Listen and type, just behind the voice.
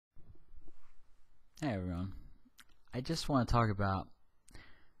Hey everyone. I just want to talk about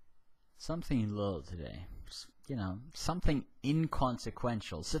something little today. Something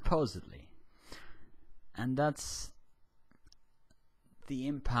inconsequential, supposedly. And that's the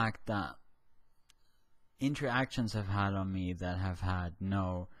impact that interactions have had on me that have had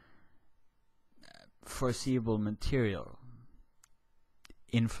no foreseeable material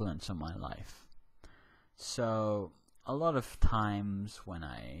influence on my life. So, a lot of times when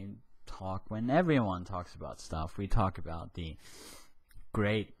everyone talks about stuff, we talk about the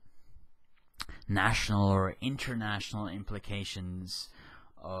great national or international implications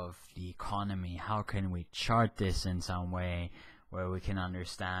of the economy. How can we chart this in some way where we can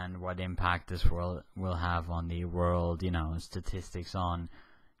understand what impact this world will have on the world, statistics on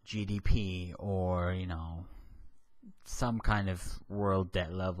GDP or, some kind of world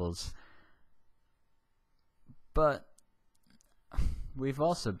debt levels. But we've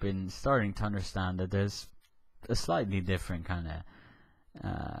also been starting to understand that there's a slightly different kind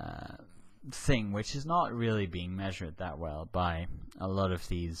of thing, which is not really being measured that well by a lot of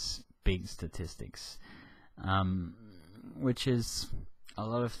these big statistics, which is a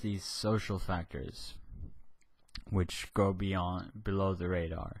lot of these social factors which go below the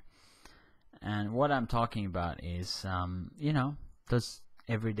radar. And what I'm talking about is, those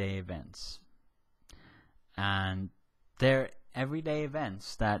everyday events. And they're everyday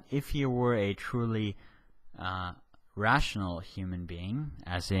events that if you were a truly rational human being,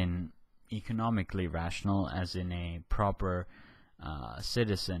 as in economically rational, as in a proper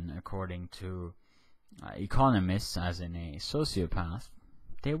citizen according to economists, as in a sociopath,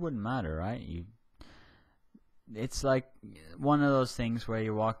 they wouldn't matter, right? It's like one of those things where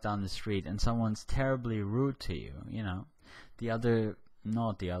you walk down the street and someone's terribly rude to you,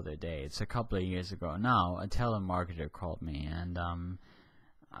 Not the other day, it's a couple of years ago now, a telemarketer called me and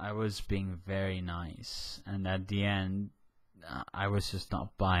I was being very nice, and at the end I was just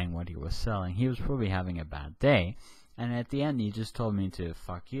not buying what he was selling. He was probably having a bad day, and at the end he just told me to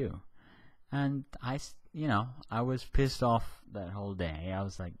fuck you. And I was pissed off that whole day. I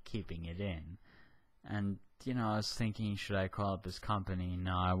was like keeping it in. And, I was thinking, should I call up his company?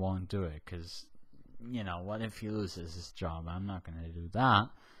 No, I won't do it, because, what if he loses his job? I'm not going to do that.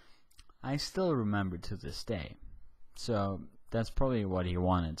 I still remember to this day. So, that's probably what he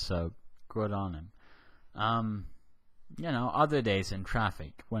wanted, so good on him. Other days in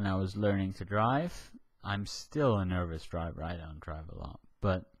traffic, when I was learning to drive, I'm still a nervous driver. I don't drive a lot.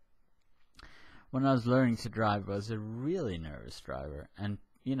 But when I was learning to drive, I was a really nervous driver. And,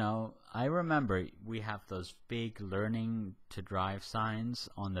 I remember we have those big learning to drive signs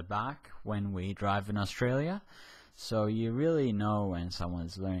on the back when we drive in Australia. So you really know when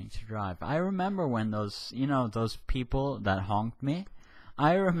someone's learning to drive. I remember when those people that honked me,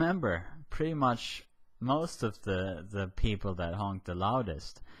 I remember pretty much most of the people that honked the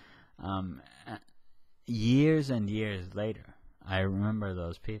loudest. Years and years later, I remember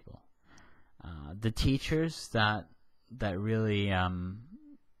those people. The teachers that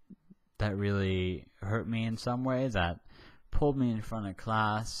really hurt me in some way, that pulled me in front of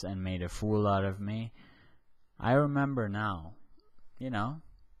class and made a fool out of me, I remember now,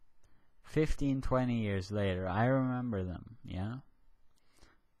 15, 20 years later, I remember them,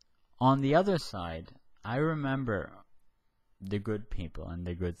 On the other side, I remember the good people and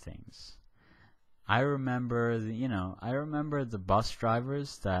the good things. I remember the bus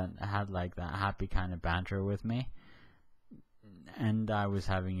drivers that had like that happy kind of banter with me, and I was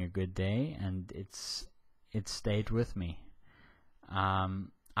having a good day, and it stayed with me.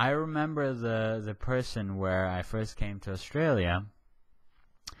 I remember the person where I first came to Australia,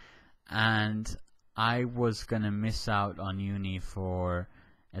 and I was gonna miss out on uni for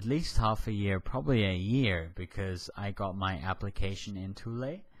at least half a year, probably a year, because I got my application in too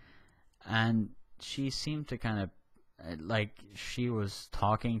late. And she seemed to kind of, she was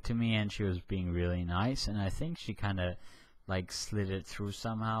talking to me and she was being really nice, and I think she kind of slid it through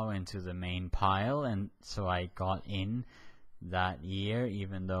somehow into the main pile, and so I got in that year,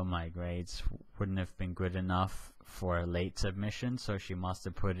 even though my grades wouldn't have been good enough for a late submission, so she must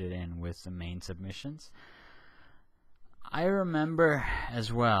have put it in with the main submissions. I remember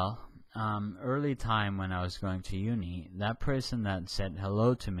as well, early time when I was going to uni, that person that said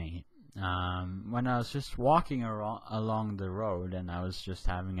hello to me, when I was just walking along the road and I was just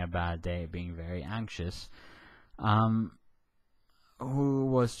having a bad day, being very anxious, who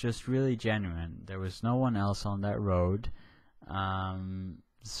was just really genuine. There was no one else on that road,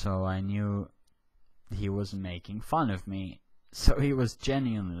 so I knew he wasn't making fun of me. So he was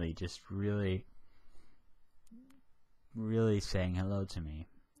genuinely just really saying hello to me.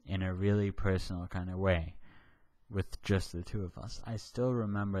 in a really personal kind of way with just the two of us. I still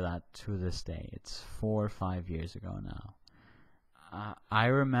remember that to this day. It's 4 or 5 years ago now. I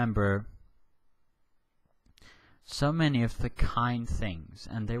remember so many of the kind things,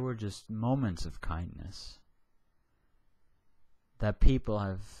 and they were just moments of kindness that people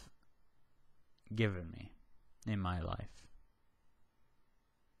have given me in my life.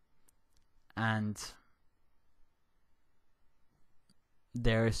 And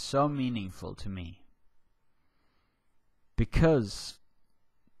they're so meaningful to me because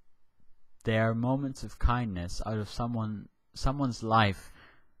they are moments of kindness out of someone's life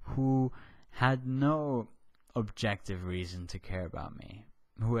who had no objective reason to care about me,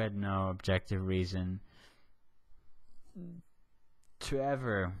 who had no objective reason to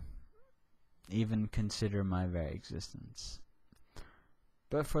ever even consider my very existence.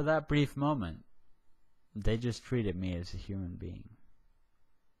 But for that brief moment, they just treated me as a human being,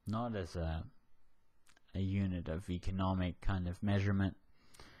 not as a unit of economic kind of measurement,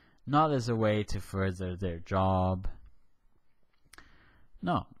 not as a way to further their job.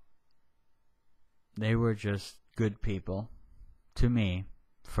 No. They were just good people to me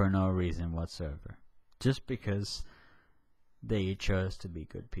for no reason whatsoever, just because they chose to be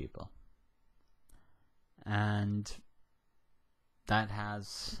good people. And that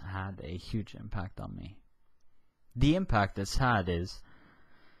has had a huge impact on me. The impact it's had is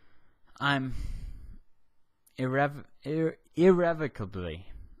I'm irrevocably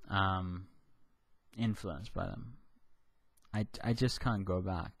influenced by them. I just can't go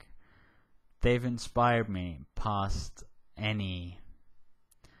back. They've inspired me past any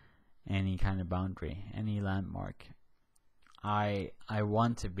kind of boundary, any landmark. I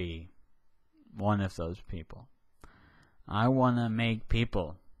want to be one of those people. I want to make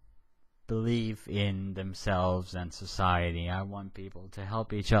people believe in themselves and society. I want people to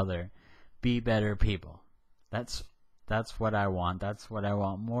help each other be better people. That's what I want. That's what I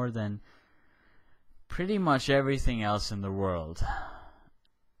want more than pretty much everything else in the world.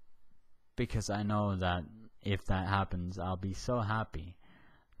 Because I know that if that happens, I'll be so happy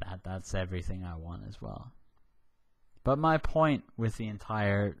that that's everything I want as well. But my point with the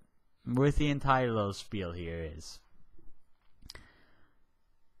entire little spiel here is,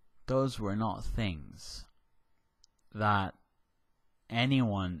 those were not things that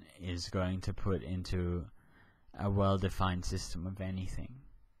anyone is going to put into a well-defined system of anything.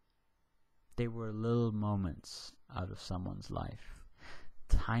 They were little moments out of someone's life.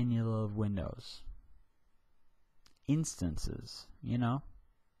 Tiny little windows. Instances,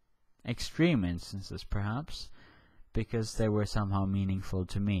 extreme instances perhaps, because they were somehow meaningful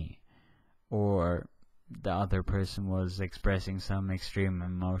to me, or the other person was expressing some extreme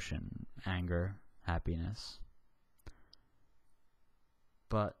emotion, anger, happiness.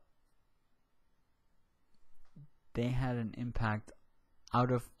 But they had an impact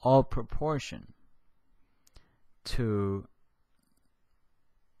out of all proportion to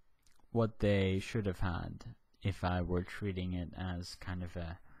what they should have had if I were treating it as kind of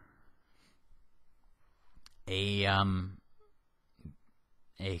a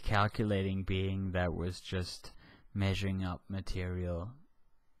calculating being that was just measuring up material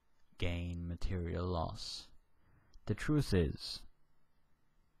gain, material loss. The truth is,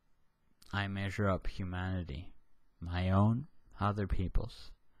 I measure up humanity, my own, other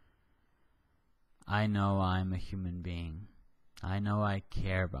people's. I know I'm a human being. I know I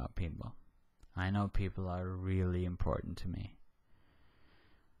care about people. I know people are really important to me.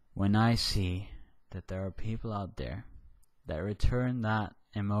 When I see that there are people out there that return that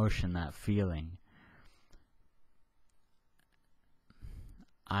emotion, that feeling,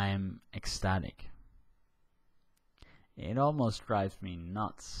 I'm ecstatic. It almost drives me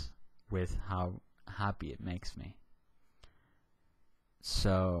nuts with how happy it makes me.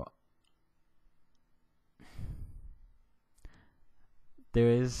 So there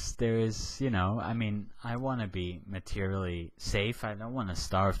is, I want to be materially safe. I don't want to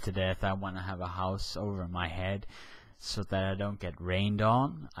starve to death. I want to have a house over my head so that I don't get rained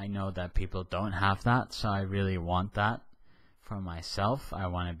on. I know that people don't have that, so I really want that for myself. I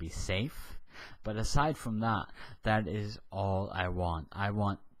want to be safe. But aside from that, that is all I want. I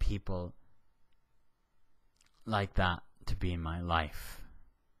want people like that to be in my life.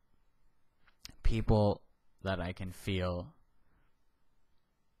 People that I can feel,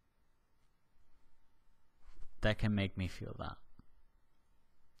 that can make me feel that.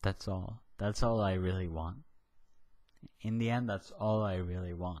 That's all. That's all I really want. In the end, that's all I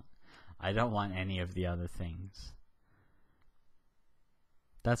really want. I don't want any of the other things.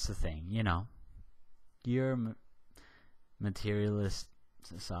 That's the thing, Your materialist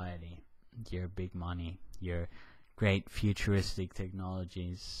society, your big money, your great futuristic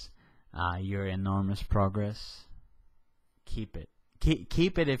technologies, your enormous progress. Keep it.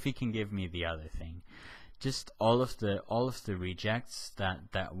 Keep it if you can give me the other thing. Just all of the rejects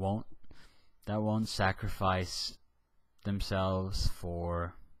that won't sacrifice themselves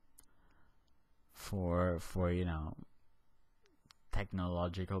for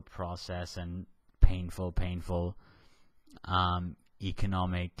technological process and painful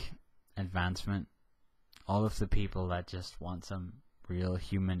economic advancement. All of the people that just want some real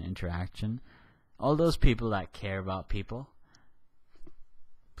human interaction, all those people that care about people,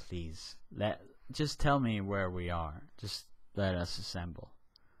 please just tell me where we are. Just let us assemble.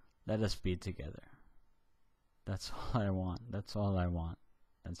 Let us be together. That's all I want. That's all I want.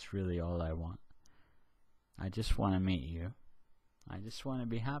 That's really all I want. I just want to meet you. I just want to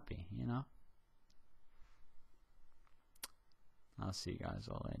be happy, I'll see you guys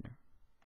all later.